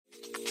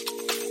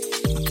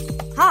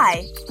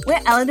Hi,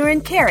 we're Eleanor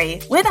and Kerry.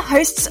 We're the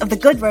hosts of the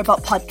Good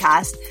Robot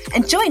podcast,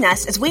 and join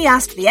us as we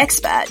ask the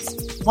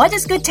experts, what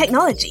is good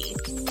technology?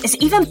 Is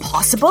it even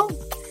possible?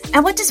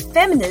 And what does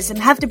feminism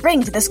have to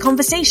bring to this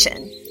conversation?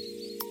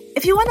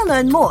 If you want to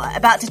learn more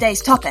about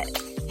today's topic,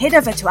 head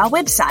over to our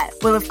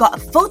website where we've got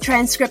a full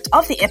transcript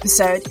of the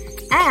episode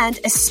and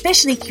a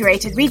specially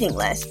curated reading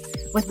list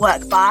with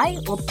work by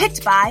or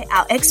picked by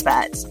our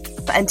experts.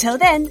 But until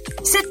then,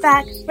 sit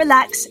back,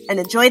 relax, and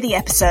enjoy the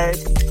episode.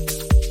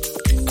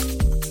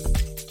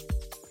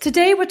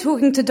 Today we're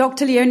talking to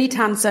Dr Leonie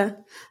Tanczer,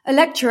 a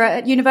lecturer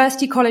at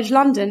University College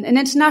London in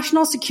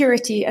International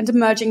Security and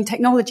Emerging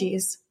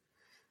Technologies.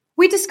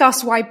 We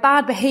discuss why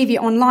bad behaviour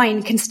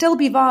online can still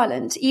be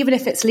violent even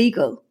if it's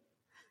legal,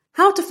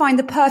 how to find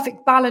the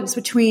perfect balance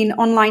between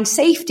online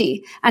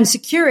safety and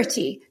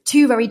security,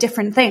 two very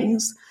different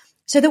things,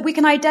 so that we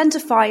can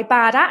identify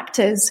bad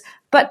actors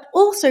but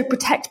also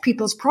protect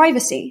people's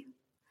privacy,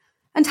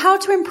 and how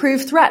to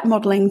improve threat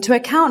modelling to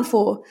account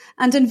for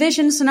and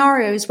envision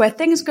scenarios where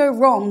things go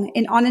wrong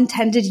in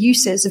unintended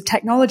uses of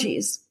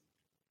technologies.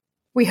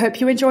 We hope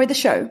you enjoy the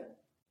show.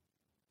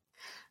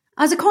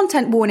 As a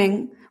content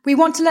warning, we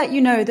want to let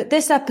you know that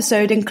this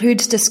episode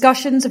includes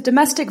discussions of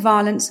domestic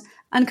violence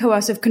and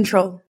coercive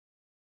control.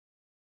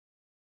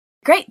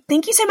 Great.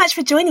 Thank you so much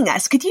for joining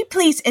us. Could you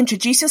please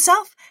introduce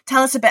yourself,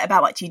 tell us a bit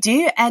about what you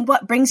do, and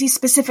what brings you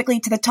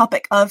specifically to the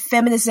topic of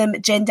feminism,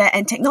 gender,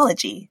 and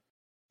technology?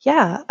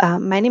 Yeah,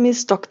 my name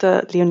is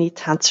Dr. Leonie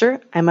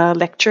Tanczer. I'm a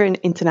lecturer in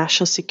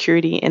international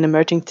security and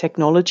emerging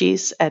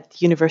technologies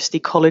at University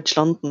College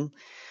London.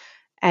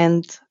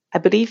 And I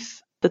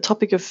believe the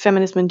topic of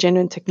feminism and gender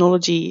and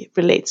technology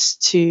relates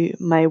to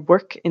my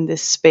work in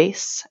this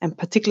space. I'm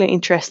particularly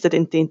interested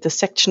in the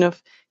intersection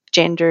of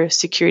gender,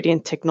 security,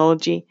 and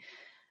technology.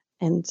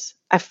 And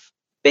I've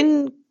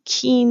been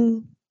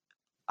keen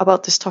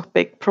about this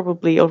topic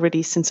probably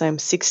already since I'm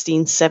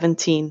 16,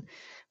 17.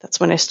 That's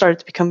when I started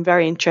to become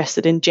very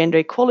interested in gender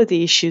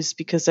equality issues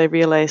because I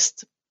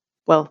realized,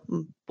 well,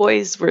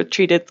 boys were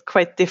treated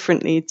quite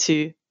differently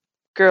to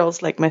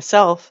girls like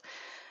myself.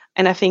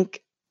 And I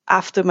think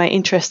after my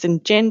interest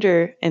in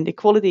gender and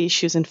equality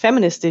issues and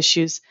feminist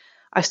issues,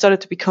 I started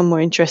to become more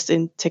interested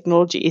in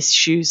technology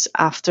issues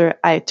after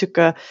I took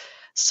a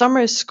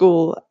summer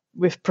school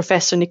with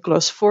Professor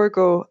Nicholas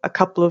Forgo a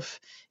couple of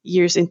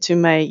years into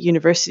my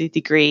university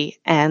degree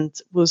and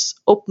was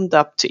opened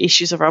up to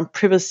issues around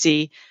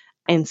privacy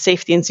and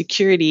safety and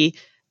security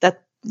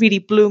that really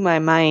blew my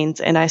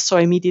mind. And I saw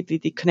immediately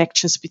the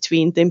connections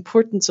between the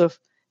importance of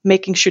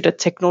making sure that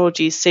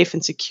technology is safe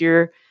and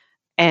secure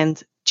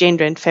and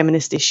gender and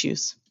feminist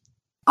issues.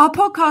 Our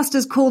podcast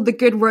is called The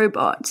Good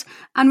Robot.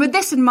 And with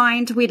this in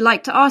mind, we'd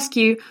like to ask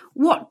you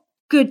what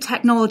good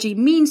technology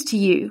means to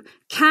you.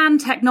 Can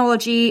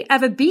technology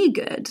ever be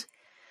good?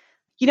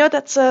 You know,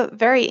 that's a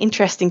very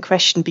interesting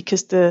question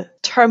because the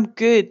term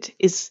good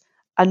is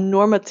a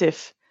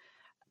normative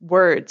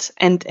word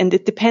and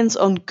it depends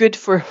on good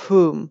for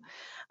whom.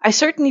 I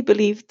certainly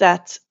believe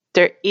that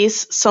there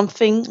is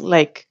something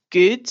like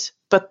good,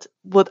 but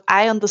what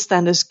I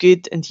understand as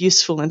good and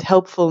useful and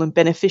helpful and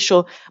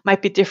beneficial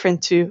might be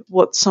different to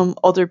what some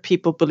other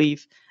people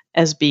believe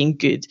as being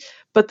good.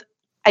 But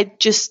I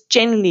just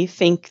genuinely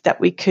think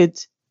that we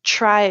could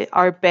try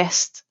our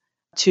best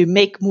to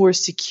make more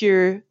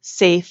secure,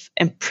 safe,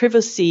 and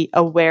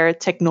privacy-aware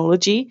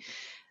technology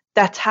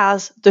that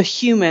has the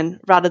human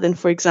rather than,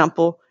 for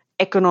example,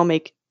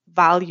 economic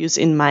values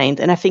in mind.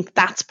 And I think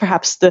that's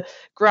perhaps the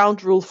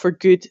ground rule for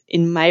good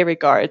in my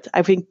regard.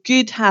 I think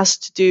good has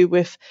to do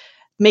with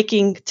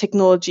making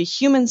technology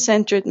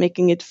human-centered,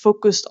 making it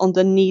focused on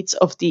the needs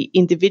of the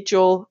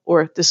individual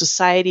or the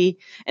society.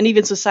 And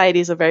even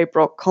society is a very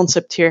broad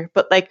concept here,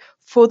 but like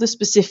for the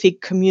specific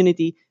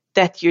community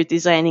that you're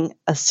designing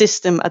a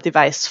system, a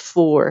device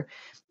for.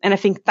 And I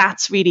think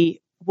that's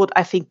really what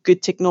I think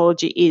good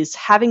technology is,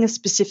 having a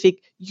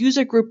specific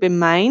user group in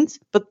mind,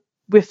 but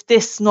with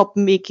this not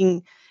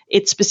making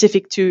it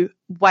specific to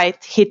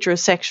white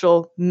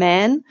heterosexual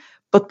men,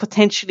 but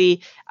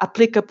potentially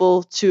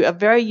applicable to a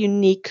very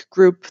unique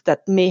group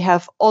that may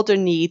have other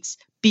needs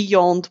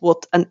beyond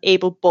what an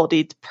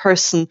able-bodied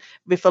person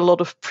with a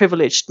lot of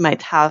privilege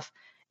might have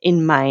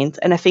in mind.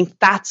 And I think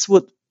that's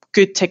what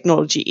good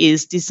technology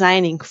is,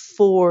 designing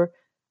for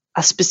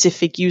a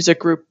specific user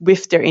group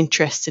with their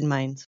interests in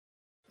mind.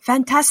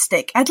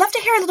 Fantastic. I'd love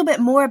to hear a little bit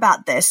more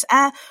about this.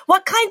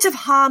 What kinds of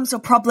harms or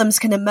problems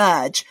can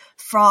emerge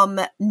from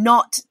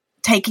not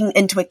taking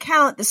into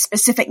account the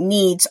specific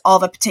needs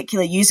of a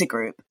particular user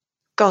group?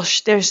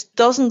 Gosh, there's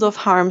dozens of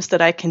harms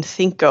that I can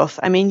think of.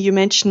 I mean, you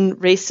mentioned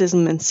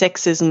racism and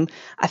sexism.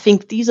 I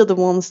think these are the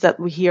ones that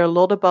we hear a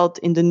lot about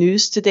in the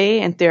news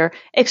today, and they're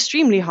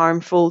extremely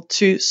harmful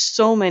to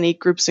so many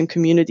groups and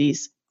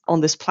communities.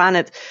 on this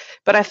planet.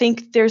 But I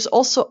think there's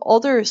also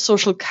other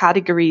social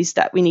categories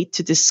that we need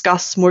to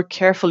discuss more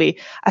carefully.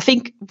 I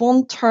think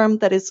one term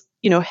that is,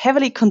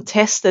 heavily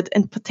contested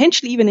and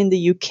potentially even in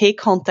the UK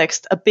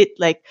context, a bit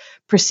like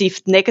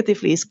perceived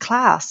negatively is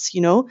class.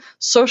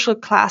 Social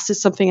class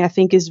is something I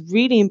think is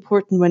really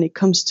important when it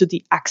comes to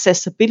the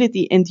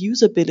accessibility and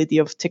usability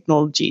of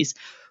technologies.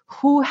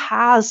 Who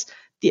has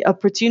the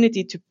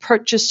opportunity to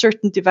purchase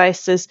certain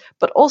devices,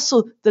 but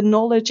also the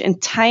knowledge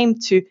and time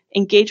to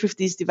engage with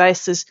these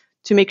devices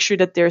to make sure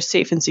that they're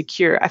safe and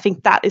secure. I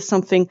think that is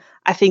something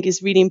I think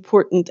is really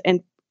important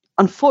and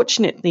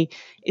unfortunately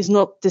is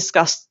not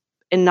discussed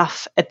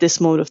enough at this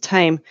moment of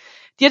time.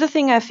 The other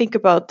thing I think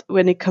about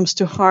when it comes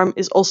to harm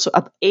is also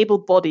an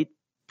able-bodied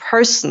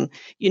person,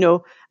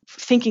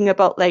 thinking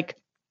about like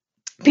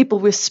people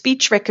with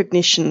speech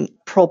recognition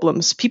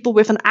problems, people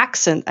with an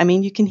accent. I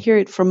mean, you can hear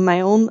it from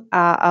my own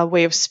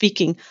way of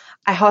speaking.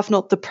 I have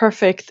not the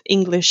perfect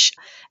English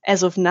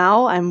as of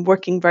now. I'm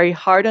working very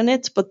hard on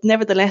it, but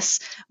nevertheless,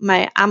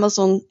 my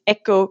Amazon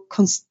Echo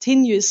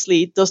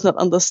continuously does not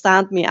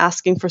understand me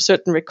asking for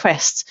certain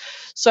requests.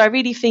 So I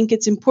really think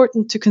it's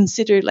important to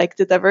consider like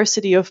the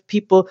diversity of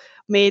people,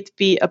 may it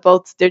be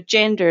about their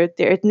gender,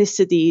 their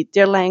ethnicity,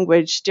 their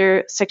language,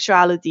 their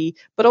sexuality,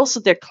 but also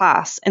their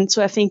class. And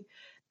so I think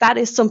that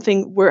is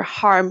something where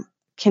harm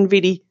can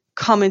really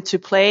come into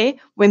play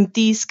when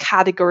these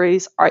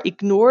categories are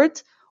ignored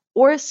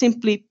or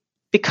simply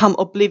become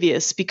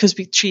oblivious because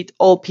we treat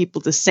all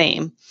people the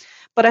same.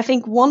 But I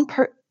think one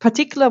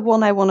particular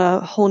one I want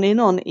to hone in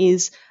on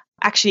is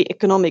actually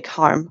economic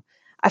harm.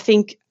 I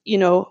think,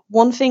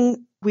 one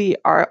thing we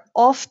are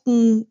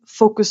often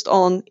focused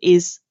on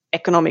is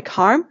economic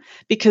harm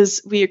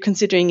because we are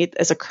considering it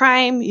as a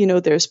crime.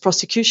 There's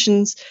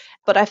prosecutions.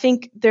 But I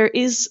think there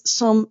is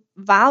some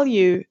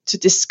value to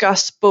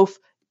discuss both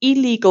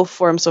illegal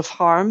forms of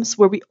harms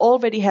where we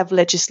already have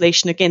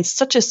legislation against,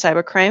 such as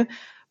cybercrime,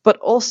 but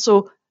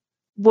also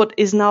what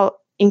is now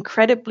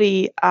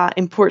incredibly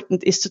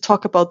important is to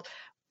talk about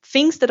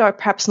things that are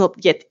perhaps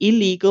not yet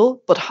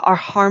illegal, but are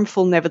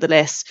harmful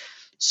nevertheless.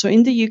 So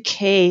in the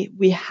UK,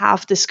 we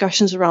have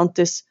discussions around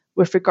this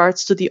with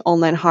regards to the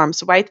online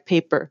harms white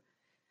paper.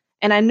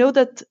 And I know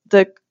that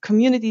the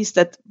communities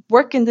that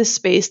work in this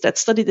space, that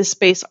study this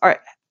space, are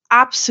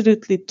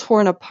absolutely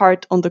torn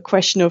apart on the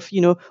question of,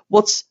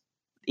 what's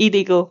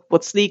illegal,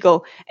 what's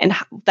legal, and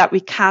that we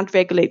can't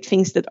regulate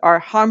things that are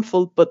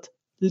harmful but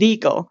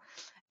legal.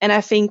 And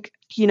I think,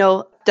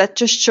 that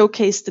just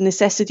showcased the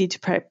necessity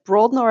to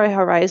broaden our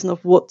horizon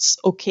of what's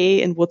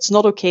okay and what's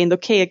not okay. And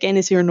okay, again,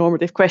 is here a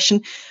normative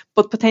question,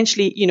 but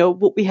potentially,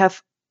 what we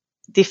have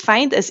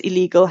defined as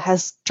illegal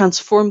has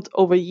transformed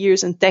over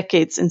years and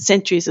decades and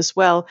centuries as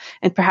well.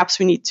 And perhaps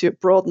we need to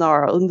broaden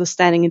our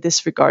understanding in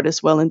this regard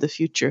as well in the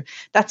future.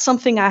 That's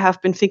something I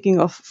have been thinking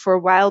of for a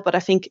while, but I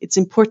think it's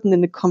important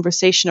in the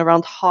conversation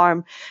around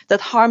harm,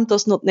 that harm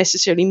does not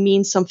necessarily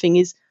mean something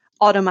is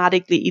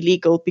automatically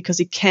illegal because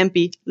it can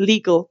be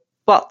legal,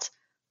 but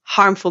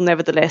harmful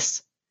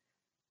nevertheless.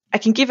 I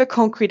can give a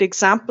concrete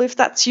example if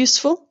that's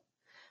useful.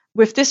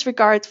 With this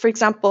regard, for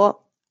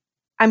example,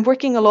 I'm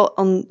working a lot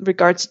on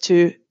regards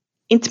to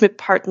intimate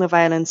partner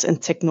violence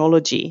and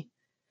technology.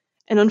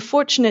 And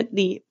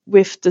unfortunately,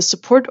 with the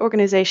support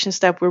organizations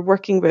that we're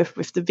working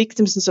with the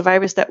victims and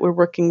survivors that we're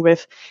working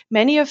with,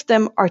 many of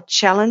them are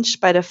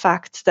challenged by the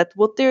fact that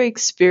what they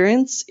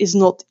experience is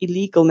not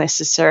illegal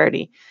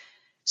necessarily.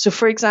 So,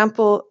 for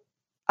example,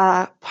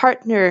 a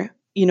partner,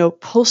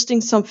 posting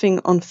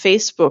something on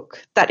Facebook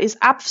that is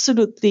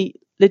absolutely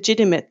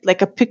legitimate,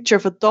 like a picture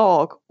of a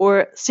dog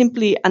or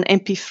simply an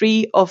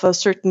MP3 of a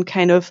certain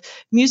kind of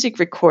music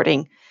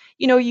recording.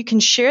 You can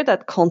share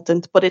that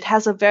content, but it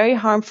has a very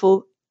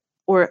harmful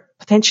or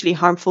potentially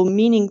harmful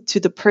meaning to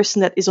the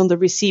person that is on the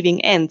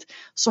receiving end.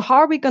 So how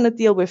are we going to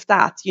deal with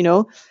that?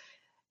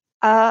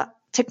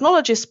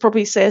 Technologist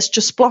probably says,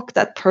 just block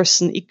that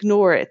person,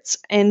 ignore it.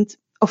 And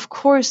of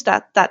course,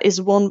 that is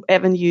one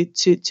avenue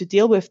to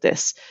deal with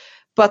this.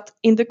 But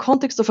in the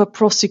context of a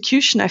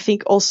prosecution, I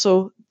think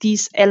also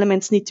these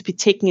elements need to be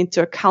taken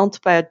into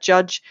account by a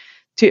judge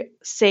to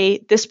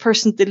say this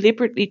person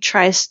deliberately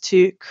tries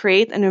to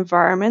create an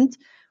environment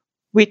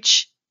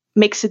which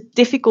makes it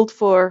difficult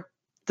for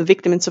the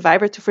victim and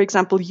survivor to, for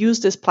example,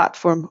 use this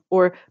platform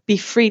or be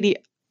freely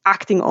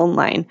acting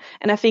online.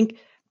 And I think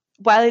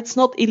while it's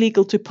not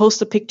illegal to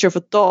post a picture of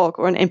a dog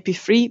or an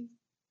MP3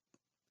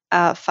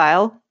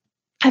 file,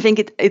 I think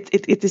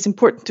it is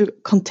important to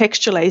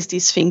contextualize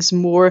these things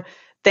more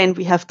than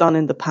we have done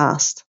in the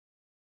past.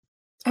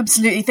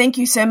 Absolutely. Thank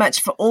you so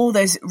much for all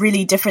those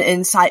really different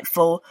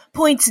insightful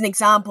points and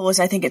examples.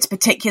 I think it's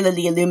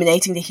particularly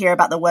illuminating to hear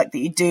about the work that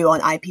you do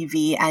on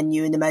IPV and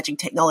new and emerging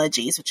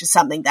technologies, which is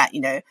something that,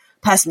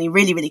 personally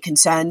really, really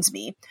concerns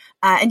me.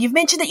 And you've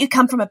mentioned that you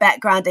come from a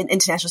background in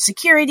international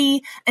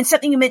security, and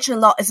something you mentioned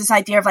a lot is this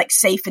idea of like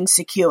safe and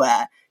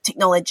secure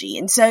technology.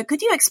 And so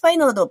could you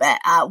explain a little bit,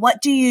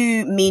 what do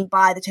you mean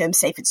by the term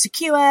safe and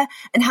secure,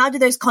 and how do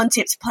those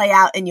concepts play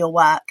out in your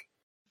work?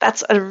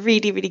 That's a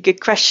really, really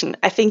good question.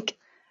 I think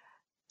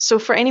So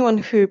for anyone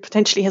who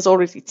potentially has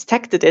already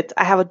detected it,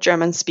 I have a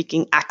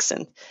German-speaking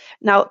accent.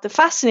 Now, the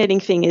fascinating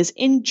thing is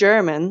in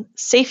German,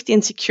 safety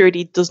and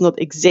security does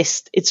not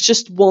exist. It's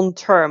just one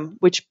term,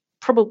 which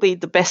probably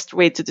the best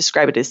way to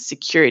describe it is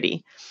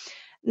security.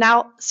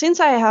 Now, since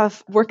I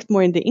have worked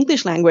more in the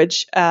English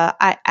language,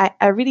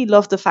 I really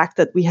love the fact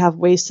that we have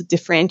ways to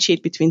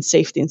differentiate between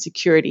safety and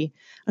security.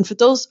 And for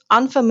those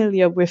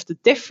unfamiliar with the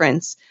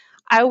difference,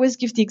 I always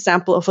give the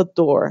example of a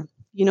door.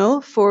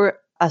 For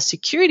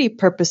security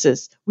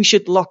purposes, we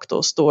should lock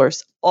those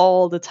doors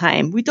all the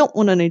time. We don't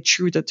want an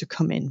intruder to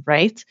come in,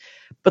 right?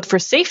 But for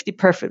safety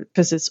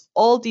purposes,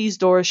 all these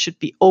doors should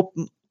be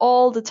open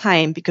all the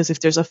time, because if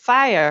there's a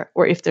fire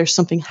or if there's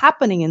something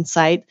happening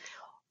inside,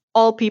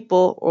 all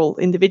people or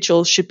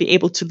individuals should be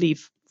able to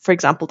leave, for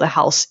example, the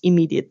house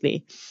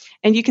immediately.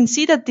 And you can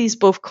see that these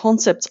both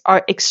concepts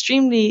are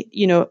extremely,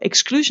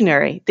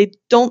 exclusionary. They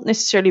don't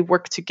necessarily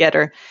work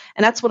together.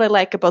 And that's what I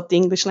like about the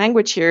English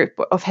language here,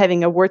 of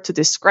having a word to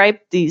describe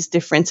these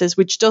differences,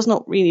 which does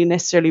not really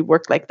necessarily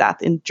work like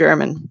that in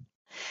German.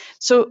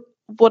 So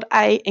what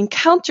I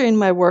encounter in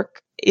my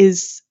work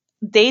is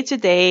day to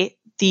day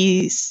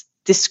these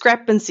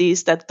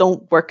discrepancies that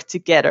don't work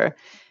together.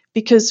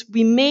 Because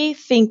we may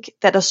think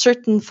that a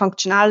certain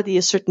functionality,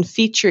 a certain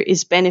feature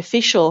is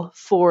beneficial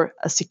for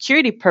a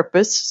security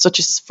purpose, such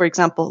as, for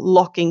example,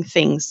 locking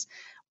things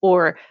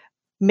or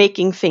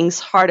making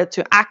things harder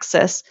to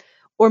access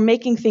or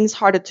making things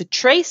harder to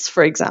trace,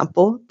 for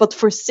example. But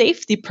for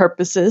safety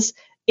purposes,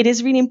 it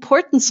is really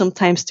important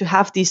sometimes to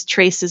have these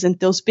traces and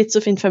those bits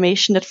of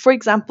information that, for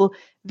example,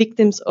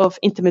 victims of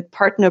intimate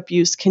partner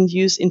abuse can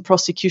use in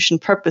prosecution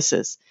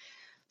purposes.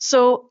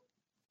 So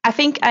I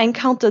think I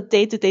encountered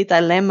day-to-day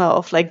dilemma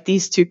of like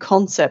these two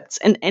concepts,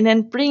 and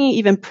then bringing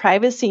even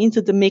privacy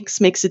into the mix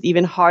makes it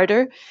even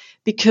harder,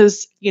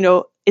 because,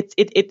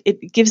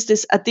 it gives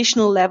this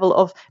additional level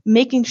of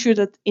making sure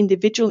that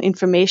individual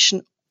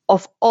information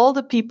of all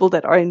the people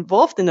that are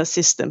involved in a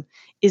system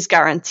is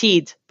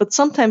guaranteed. But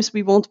sometimes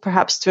we want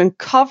perhaps to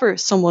uncover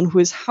someone who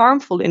is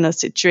harmful in a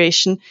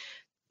situation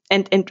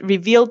and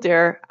reveal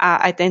their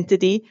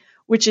identity,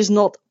 which is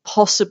not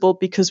possible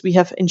because we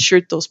have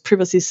ensured those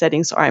privacy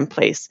settings are in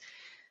place.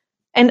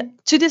 And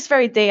to this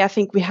very day, I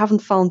think we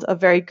haven't found a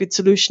very good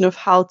solution of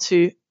how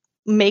to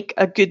make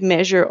a good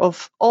measure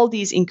of all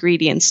these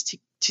ingredients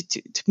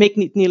to make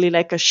it nearly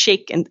like a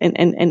shake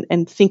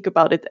and think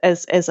about it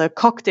as a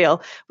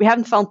cocktail. We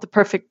haven't found the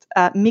perfect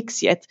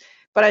mix yet.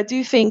 But I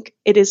do think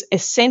it is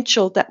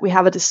essential that we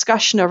have a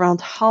discussion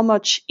around how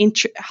much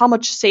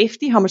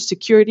safety, how much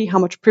security, how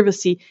much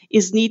privacy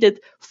is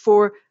needed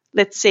for,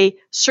 let's say,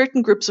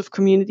 certain groups of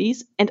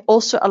communities, and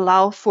also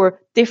allow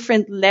for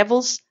different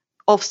levels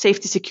of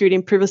safety, security,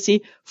 and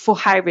privacy for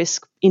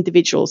high-risk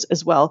individuals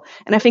as well.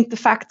 And I think the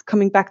fact,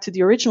 coming back to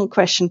the original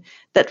question,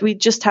 that we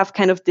just have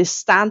kind of this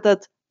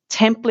standard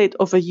template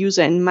of a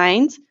user in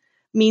mind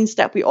means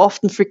that we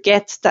often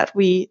forget that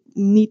we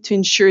need to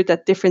ensure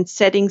that different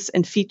settings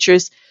and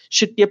features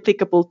should be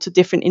applicable to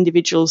different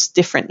individuals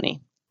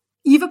differently.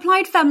 You've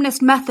applied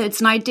feminist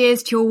methods and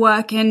ideas to your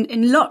work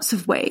in lots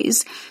of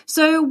ways.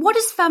 So what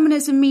does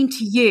feminism mean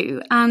to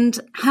you, and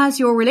has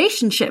your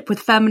relationship with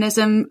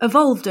feminism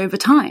evolved over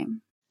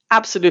time?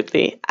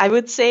 Absolutely. I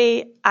would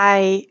say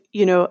I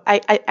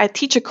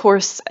teach a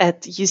course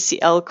at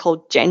UCL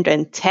called Gender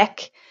and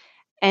Tech,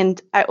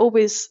 and I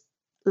always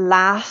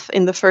laugh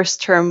in the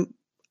first term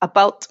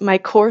about my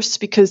course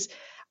because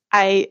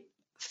I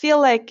feel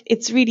like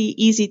it's really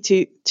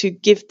easy to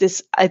give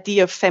this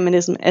idea of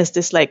feminism as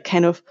this like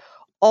kind of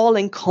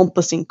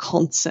all-encompassing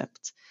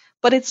concept.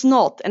 But it's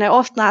not. And I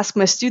often ask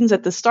my students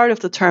at the start of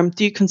the term,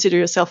 do you consider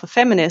yourself a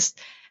feminist?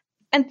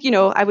 And,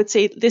 I would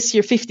say this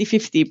year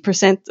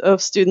 50-50%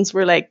 of students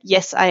were like,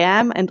 yes, I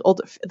am. And all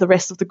the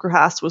rest of the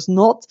class was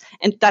not.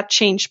 And that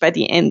changed by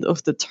the end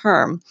of the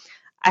term.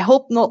 I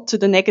hope not to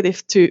the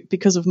negative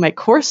because of my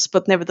course,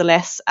 but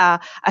nevertheless,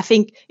 I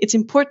think it's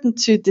important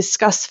to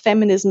discuss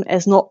feminism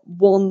as not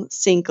one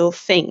single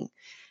thing.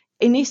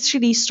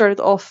 Initially started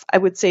off, I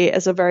would say,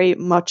 as a very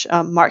much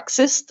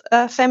Marxist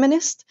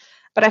feminist,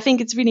 but I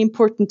think it's really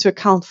important to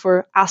account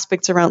for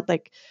aspects around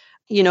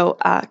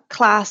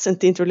class and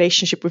the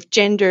interrelationship with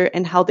gender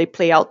and how they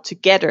play out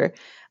together.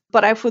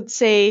 But I would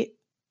say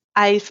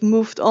I've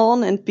moved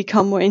on and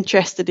become more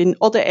interested in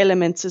other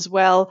elements as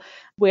well,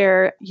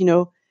 where,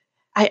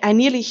 I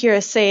nearly hear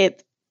us say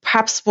it,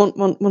 perhaps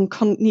one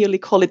can nearly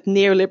call it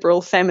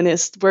neoliberal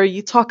feminist, where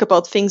you talk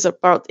about things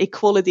about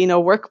equality in our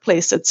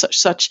workplace and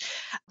such,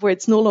 where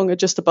it's no longer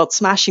just about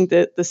smashing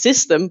the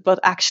system, but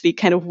actually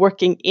kind of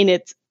working in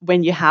it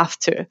when you have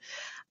to.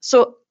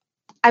 So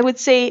I would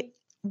say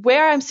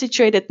where I'm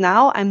situated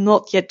now, I'm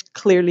not yet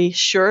clearly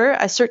sure.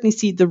 I certainly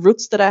see the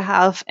roots that I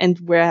have and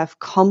where I've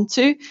come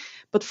to.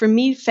 But for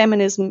me,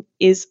 feminism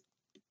is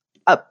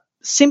a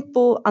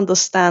simple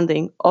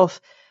understanding of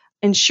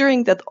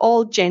ensuring that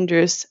all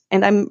genders,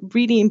 and I'm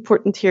really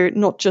important here,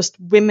 not just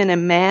women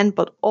and men,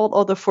 but all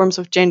other forms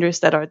of genders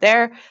that are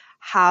there,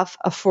 have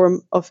a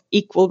form of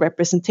equal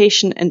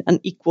representation and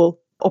equal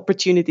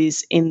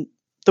opportunities in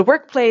the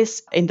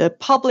workplace, in the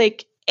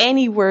public,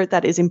 any word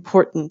that is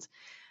important.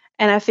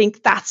 And I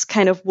think that's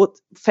kind of what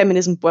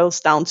feminism boils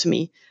down to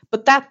me.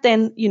 But that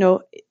then,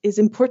 is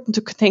important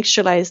to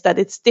contextualize that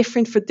it's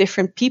different for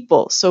different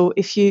people. So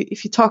if you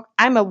talk,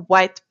 I'm a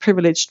white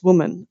privileged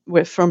woman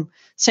from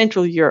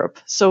Central Europe.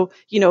 So,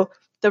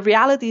 the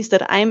realities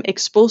that I'm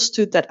exposed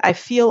to, that I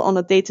feel on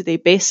a day-to-day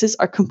basis,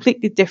 are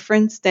completely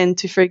different than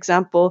to, for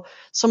example,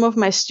 some of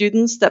my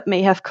students that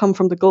may have come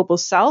from the global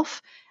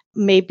south,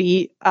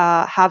 maybe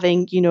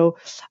having,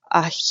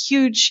 a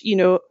huge,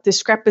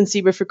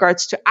 discrepancy with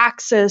regards to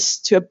access,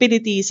 to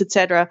abilities,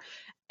 etc.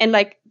 And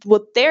like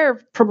what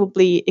their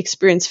probably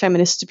experienced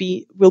feminists to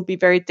be will be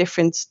very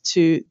different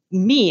to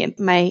me and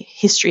my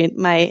history and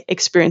my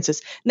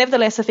experiences.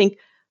 Nevertheless,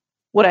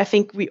 what I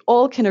think we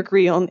all can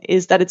agree on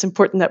is that it's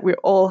important that we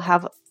all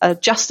have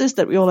justice,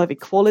 that we all have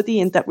equality,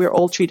 and that we're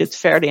all treated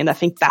fairly. And I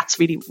think that's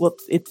really what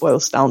it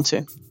boils down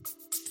to.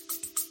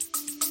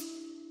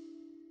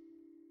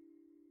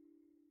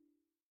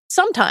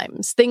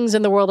 Sometimes things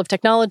in the world of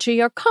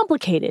technology are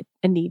complicated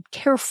and need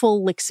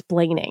careful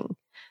explaining.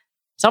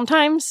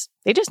 Sometimes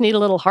they just need a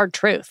little hard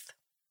truth.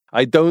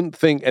 I don't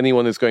think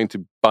anyone is going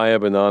to buy a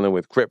banana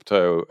with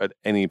crypto at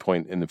any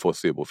point in the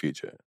foreseeable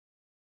future.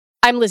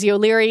 I'm Lizzie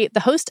O'Leary,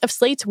 the host of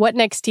Slate's What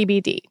Next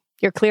TBD,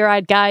 your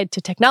clear-eyed guide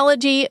to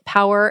technology,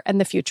 power, and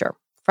the future.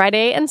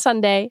 Friday and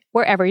Sunday,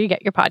 wherever you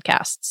get your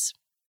podcasts.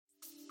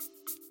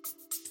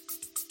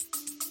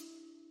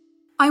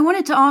 I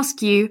wanted to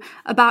ask you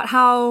about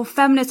how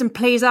feminism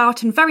plays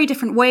out in very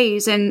different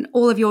ways in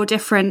all of your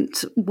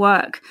different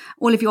work,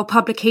 all of your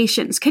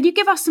publications. Could you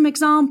give us some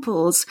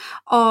examples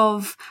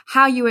of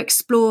how you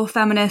explore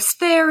feminist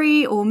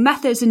theory or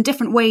methods in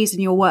different ways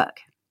in your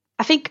work?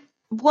 I think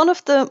one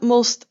of the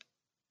most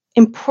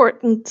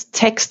important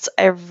texts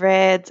I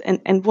read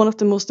and one of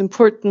the most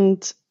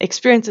important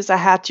experiences I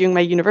had during my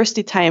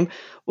university time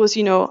was,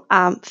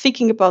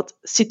 thinking about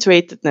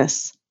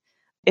situatedness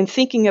and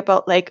thinking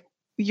about like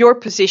your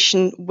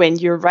position when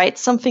you write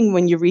something,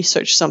 when you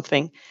research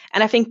something.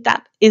 And I think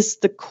that is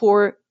the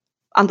core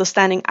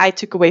understanding I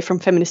took away from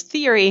feminist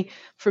theory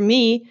for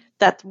me,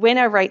 that when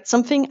I write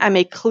something, I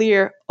make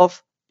clear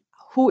of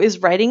who is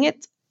writing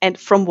it and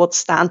from what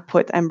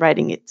standpoint I'm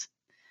writing it.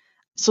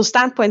 So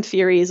standpoint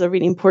theory is a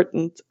really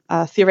important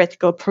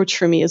theoretical approach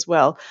for me as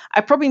well.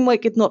 I probably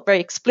make it not very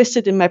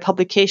explicit in my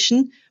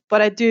publication,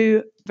 but I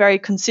do very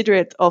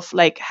considerate of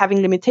like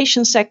having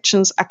limitation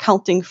sections,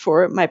 accounting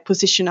for my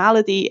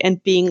positionality,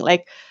 and being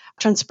like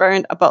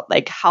transparent about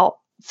like how,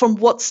 from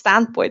what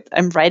standpoint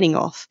I'm writing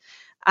off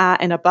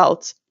and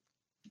about.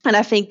 And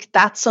I think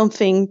that's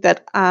something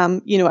that,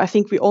 I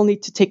think we all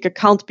need to take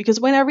account,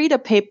 because when I read a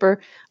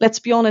paper, let's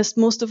be honest,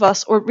 most of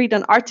us, or read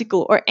an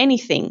article or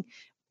anything,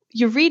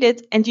 you read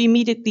it and you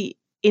immediately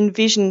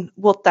envision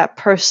what that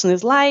person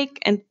is like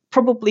and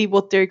probably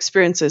what their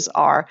experiences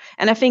are.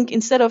 And I think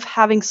instead of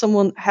having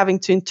someone having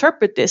to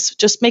interpret this,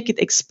 just make it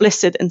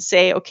explicit and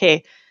say,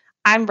 okay,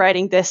 I'm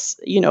writing this,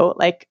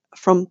 like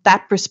from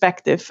that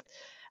perspective.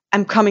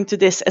 I'm coming to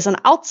this as an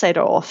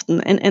outsider often.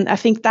 And I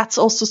think that's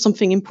also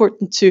something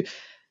important to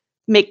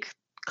make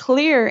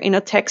clear in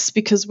a text,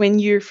 because when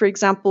you're, for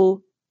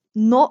example,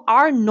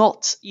 are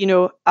not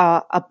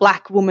a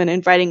black woman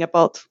and writing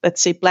about,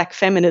 let's say, black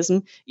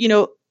feminism,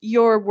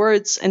 your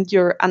words and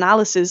your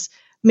analysis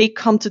may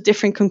come to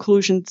different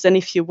conclusions than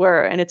if you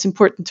were, and it's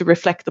important to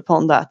reflect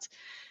upon that.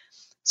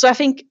 So I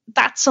think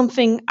that's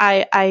something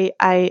I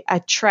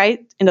try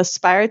and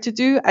aspire to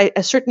do.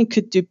 I certainly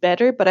could do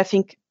better, but I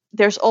think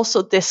there's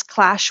also this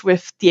clash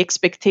with the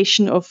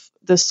expectation of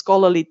the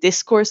scholarly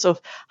discourse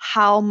of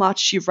how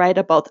much you write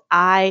about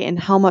I and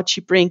how much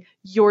you bring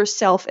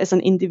yourself as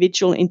an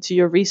individual into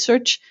your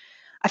research.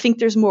 I think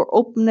there's more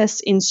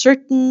openness in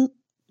certain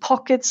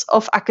pockets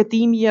of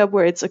academia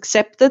where it's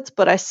accepted,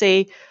 but I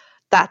say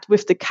that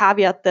with the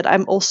caveat that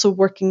I'm also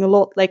working a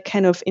lot like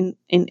kind of in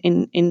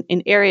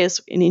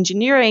areas in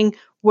engineering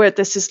where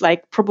this is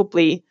like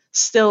probably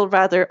still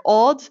rather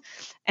odd.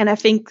 And I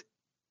think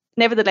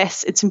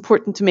nevertheless, it's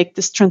important to make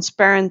this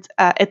transparent,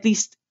 at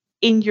least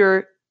in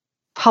your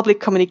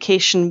public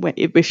communication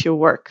with your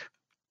work.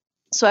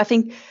 So I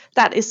think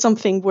that is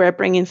something where I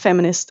bring in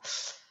feminist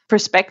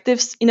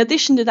perspectives. In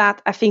addition to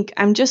that, I think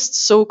I'm just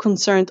so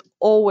concerned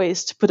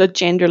always to put a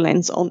gender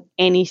lens on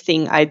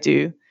anything I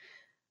do,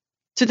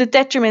 to the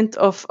detriment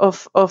of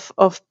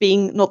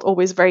being not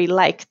always very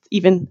liked,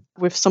 even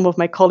with some of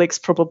my colleagues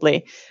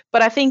probably.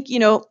 But I think,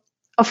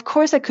 of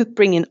course, I could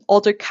bring in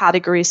other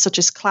categories such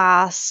as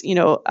class,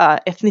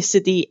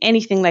 ethnicity,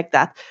 anything like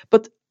that.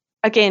 But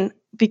again,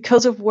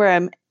 because of where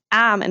I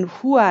am and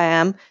who I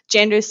am,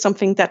 gender is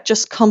something that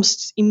just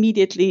comes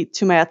immediately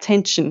to my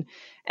attention.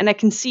 And I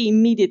can see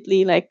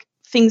immediately like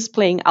things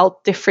playing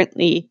out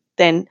differently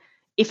than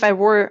if I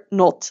were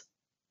not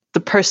the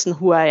person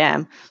who I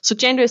am. So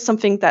gender is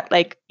something that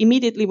like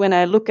immediately when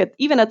I look at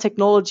even a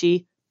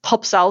technology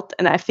pops out,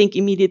 and I think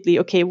immediately,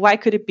 okay, why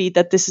could it be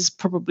that this is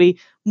probably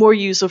more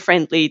user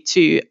friendly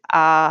to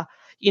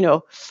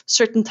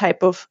certain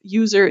type of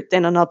user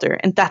than another?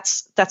 And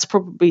that's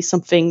probably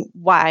something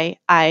why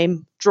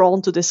I'm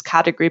drawn to this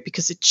category,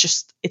 because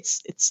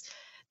it's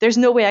there's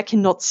no way I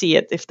cannot see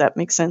it, if that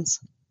makes sense.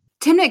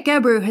 Timnit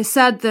Gebru has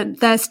said that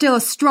there's still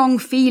a strong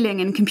feeling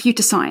in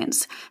computer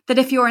science that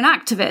if you're an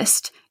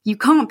activist, you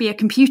can't be a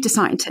computer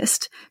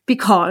scientist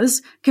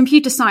because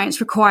computer science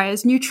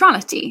requires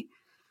neutrality.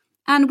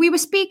 And we were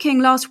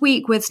speaking last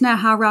week with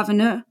Sneha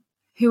Ravanu,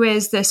 who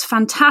is this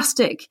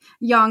fantastic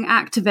young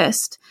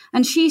activist,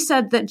 and she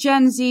said that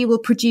Gen Z will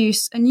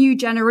produce a new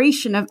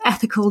generation of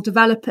ethical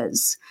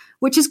developers,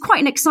 which is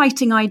quite an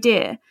exciting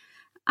idea.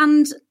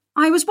 And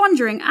I was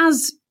wondering,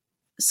 as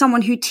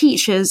someone who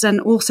teaches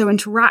and also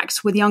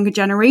interacts with younger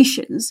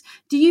generations,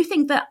 do you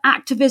think that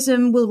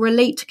activism will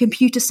relate to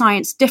computer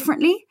science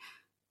differently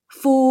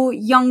for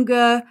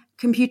younger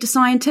computer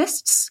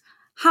scientists?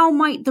 How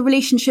might the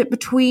relationship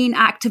between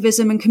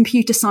activism and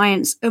computer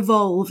science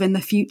evolve in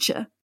the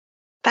future?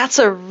 That's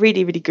a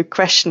really, really good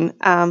question.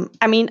 I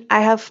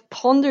have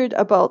pondered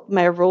about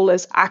my role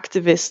as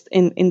activist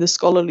in the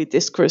scholarly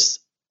discourse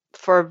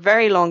for a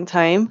very long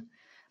time,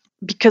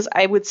 because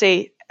I would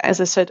say, as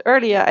I said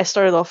earlier, I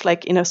started off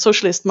like in a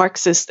socialist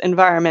Marxist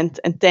environment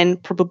and then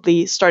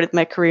probably started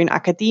my career in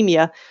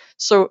academia.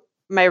 So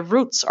my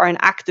roots are in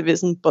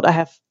activism, but I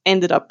have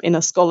ended up in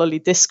a scholarly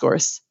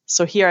discourse.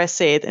 So here I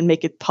say it and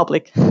make it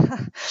public.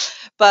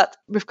 But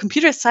with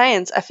computer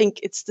science, I think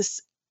it's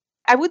this,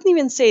 I wouldn't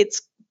even say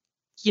it's,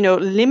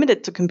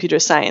 limited to computer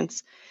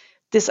science.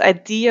 This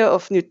idea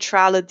of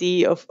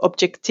neutrality, of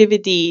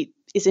objectivity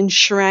is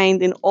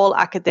enshrined in all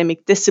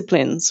academic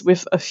disciplines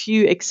with a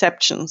few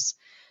exceptions.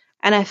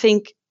 And I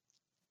think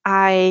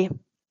I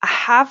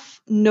have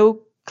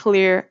no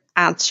clear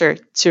answer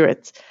to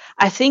it.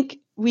 I think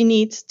we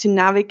need to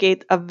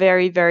navigate a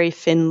very, very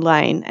thin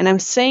line. And I'm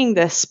saying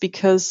this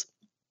because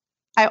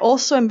I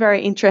also am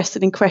very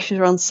interested in questions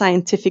around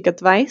scientific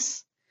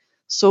advice.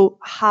 So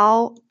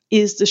how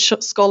is the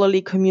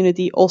scholarly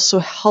community also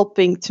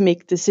helping to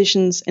make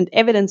decisions and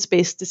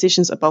evidence-based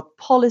decisions about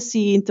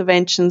policy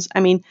interventions?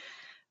 I mean,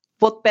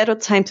 what better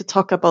time to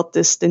talk about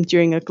this than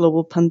during a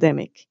global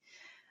pandemic?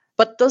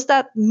 But does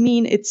that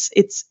mean it's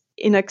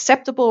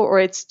unacceptable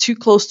or it's too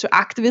close to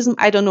activism?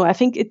 I don't know. I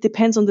think it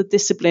depends on the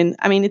discipline.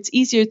 I mean, it's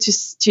easier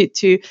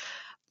to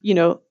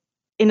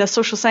in a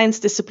social science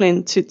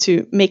discipline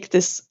to make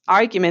this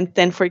argument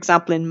than, for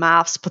example, in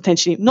maths,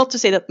 potentially. Not to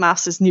say that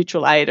maths is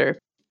neutral either.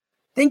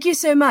 Thank you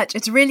so much.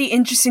 It's really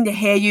interesting to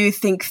hear you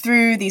think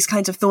through these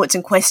kinds of thoughts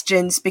and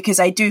questions, because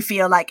I do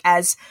feel like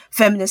as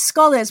feminist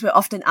scholars, we're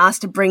often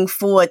asked to bring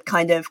forward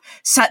kind of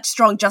such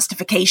strong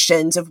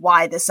justifications of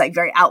why this like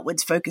very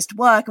outwards focused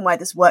work and why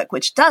this work,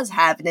 which does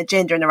have an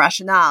agenda and a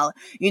rationale,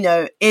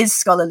 is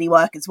scholarly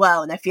work as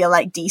well. And I feel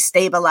like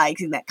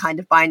destabilizing that kind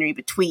of binary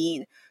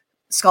between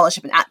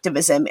scholarship and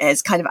activism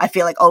is kind of, I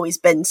feel like, always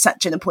been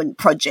such an important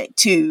project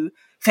to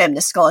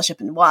feminist scholarship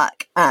and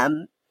work.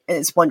 And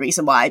it's one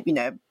reason why,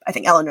 I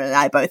think Eleanor and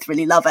I both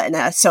really love it and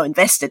are so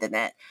invested in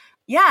it.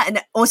 Yeah.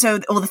 And also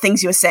all the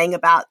things you were saying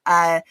about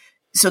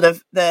sort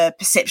of the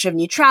perception of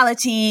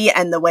neutrality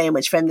and the way in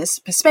which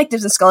feminist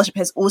perspectives and scholarship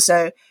has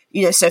also,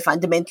 so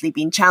fundamentally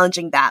been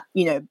challenging that,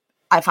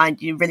 I find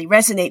really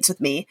resonates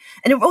with me.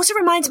 And it also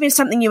reminds me of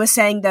something you were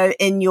saying, though,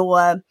 in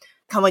your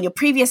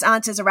previous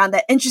answers around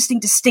that interesting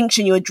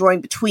distinction you were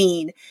drawing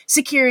between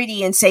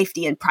security and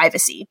safety and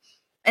privacy.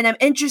 And I'm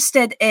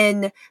interested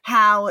in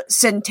how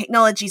certain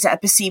technologies that are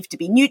perceived to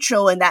be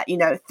neutral and that,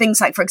 things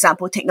like, for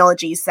example,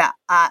 technologies that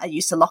are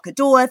used to lock a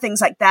door,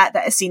 things like that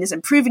are seen as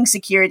improving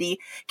security,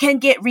 can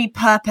get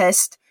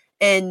repurposed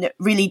in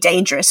really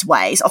dangerous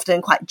ways, often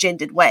in quite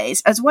gendered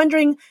ways. I was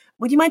wondering,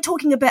 would you mind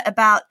talking a bit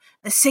about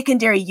the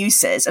secondary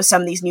uses of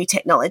some of these new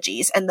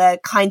technologies and the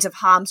kinds of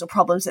harms or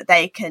problems that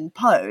they can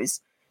pose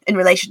in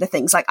relation to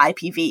things like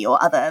IPV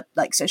or other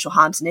like social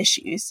harms and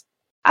issues?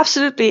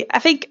 Absolutely. I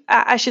think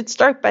I should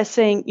start by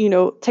saying,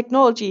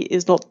 technology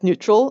is not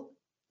neutral.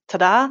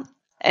 Ta-da.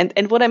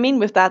 And what I mean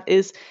with that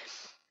is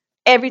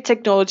every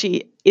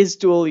technology is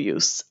dual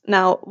use.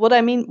 Now, what I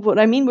mean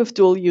with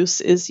dual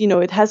use is,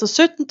 it has a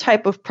certain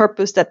type of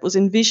purpose that was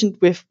envisioned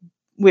with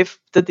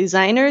the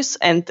designers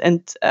and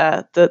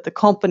the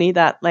company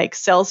that like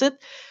sells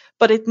it,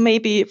 but it may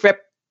be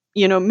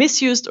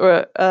misused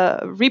or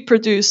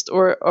reproduced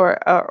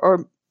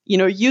or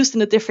used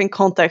in a different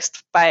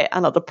context by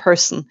another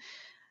person.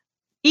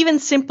 Even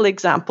simple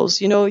examples,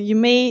 you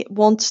may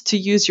want to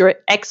use your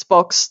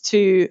Xbox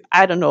to,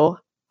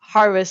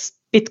 harvest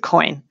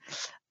Bitcoin.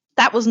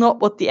 That was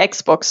not what the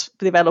Xbox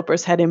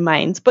developers had in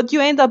mind, but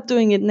you end up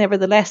doing it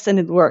nevertheless and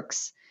it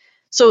works.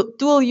 So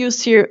dual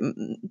use here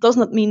does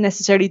not mean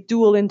necessarily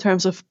dual in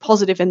terms of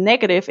positive and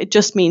negative. It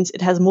just means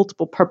it has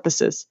multiple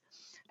purposes.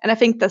 And I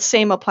think the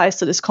same applies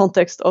to this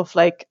context of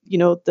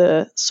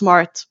the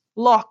smart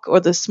lock or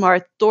the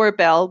smart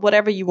doorbell,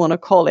 whatever you want to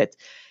call it.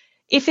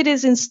 If it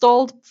is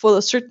installed for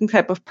a certain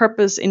type of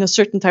purpose in a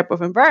certain type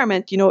of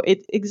environment,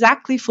 it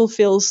exactly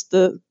fulfills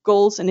the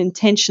goals and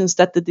intentions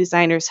that the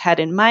designers had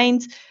in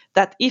mind,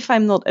 that if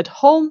I'm not at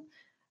home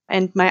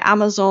and my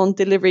Amazon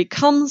delivery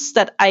comes,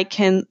 that I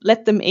can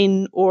let them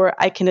in, or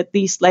I can at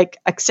least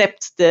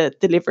accept the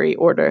delivery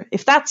order.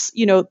 If that's,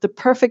 the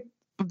perfect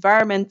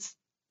environment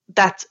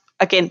that,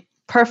 again,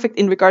 perfect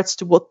in regards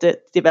to what the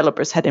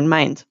developers had in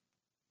mind.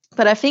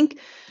 But I think,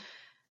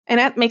 and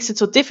that makes it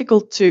so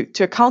difficult to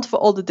account for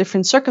all the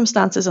different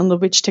circumstances under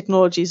which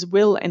technologies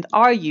will and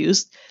are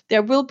used,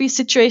 there will be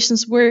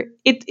situations where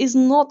it is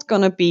not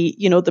going to be,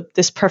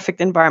 this perfect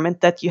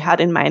environment that you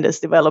had in mind as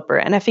developer.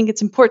 And I think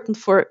it's important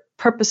for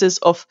purposes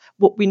of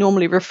what we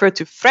normally refer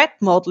to threat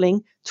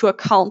modeling to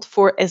account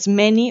for as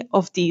many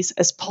of these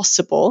as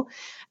possible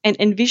and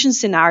envision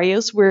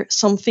scenarios where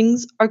some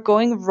things are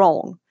going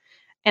wrong.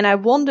 And I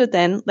wonder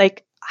then,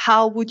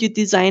 how would you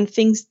design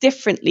things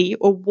differently,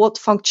 or what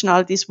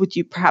functionalities would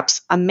you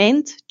perhaps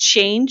amend,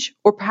 change,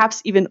 or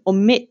perhaps even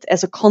omit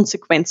as a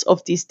consequence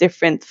of these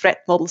different threat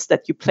models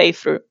that you play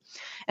through?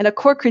 And a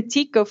core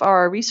critique of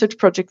our research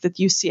project at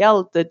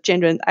UCL, the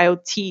Gender and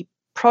IoT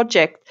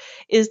project,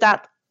 is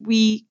that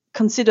we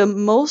consider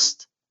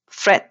most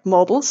threat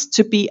models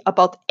to be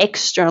about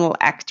external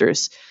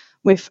actors,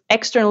 with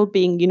external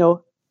being,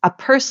 a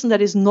person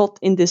that is not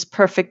in this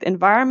perfect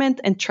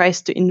environment and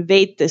tries to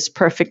invade this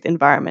perfect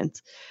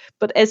environment.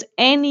 But as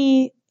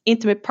any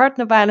intimate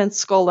partner violence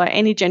scholar,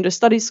 any gender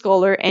studies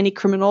scholar, any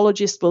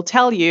criminologist will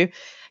tell you,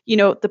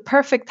 the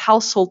perfect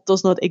household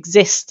does not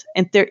exist.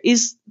 And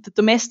the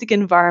domestic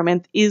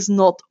environment is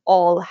not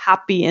all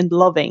happy and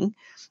loving.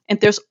 And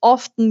there's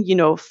often,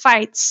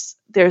 fights,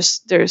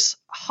 there's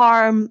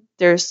harm,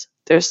 there's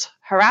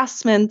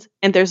harassment,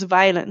 and there's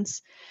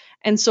violence.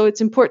 And so it's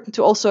important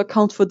to also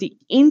account for the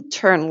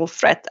internal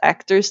threat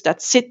actors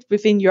that sit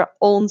within your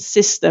own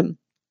system.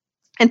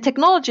 And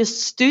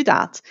technologists do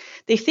that.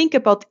 They think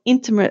about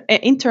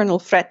internal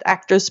threat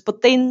actors,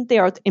 but then they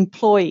are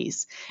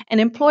employees.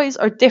 And employees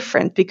are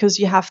different because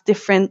you have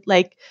different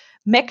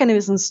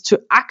mechanisms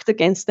to act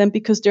against them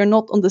because they're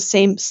not on the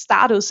same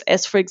status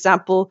as, for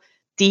example,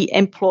 the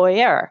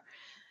employer.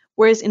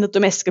 Whereas in a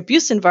domestic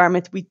abuse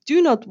environment, we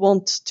do not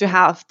want to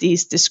have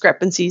these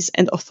discrepancies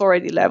and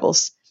authority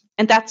levels.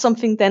 And that's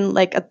something then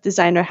a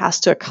designer has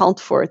to account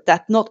for,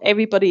 that not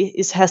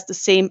everybody has the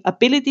same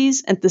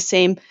abilities and the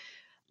same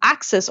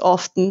access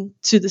often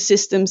to the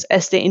systems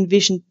as they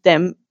envisioned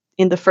them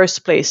in the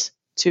first place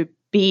to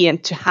be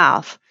and to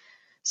have.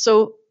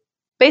 So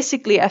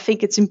basically, I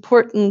think it's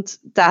important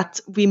that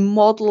we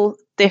model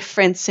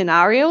different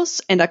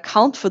scenarios and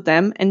account for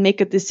them and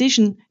make a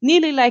decision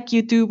nearly like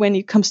you do when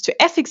it comes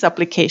to ethics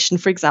application,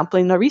 for example,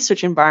 in a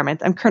research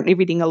environment. I'm currently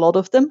reading a lot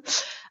of them.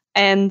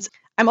 And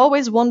I'm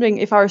always wondering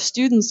if our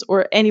students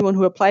or anyone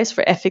who applies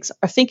for ethics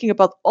are thinking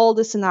about all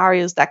the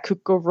scenarios that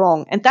could go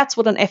wrong. And that's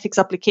what an ethics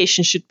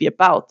application should be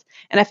about.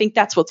 And I think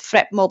that's what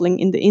threat modeling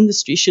in the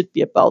industry should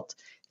be about,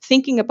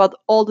 thinking about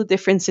all the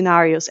different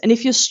scenarios. And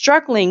if you're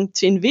struggling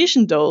to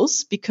envision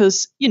those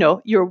because,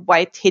 you're a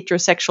white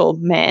heterosexual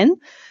man,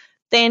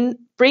 then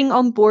bring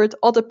on board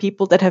other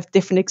people that have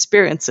different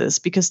experiences,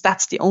 because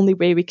that's the only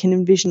way we can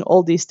envision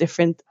all these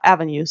different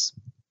avenues.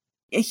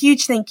 A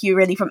huge thank you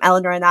really from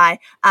Eleanor and I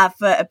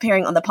for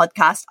appearing on the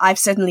podcast. I've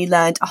certainly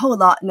learned a whole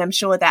lot, and I'm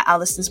sure that our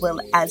listeners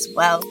will as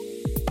well.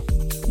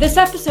 This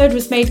episode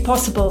was made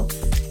possible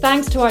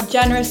thanks to our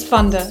generous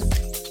funder,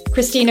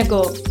 Christina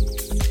Gould.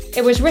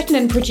 It was written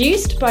and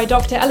produced by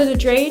Dr. Eleanor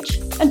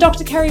Drage and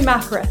Dr. Kerry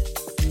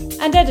Mackerath,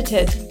 and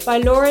edited by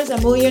Laura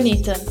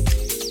Zamulyonita.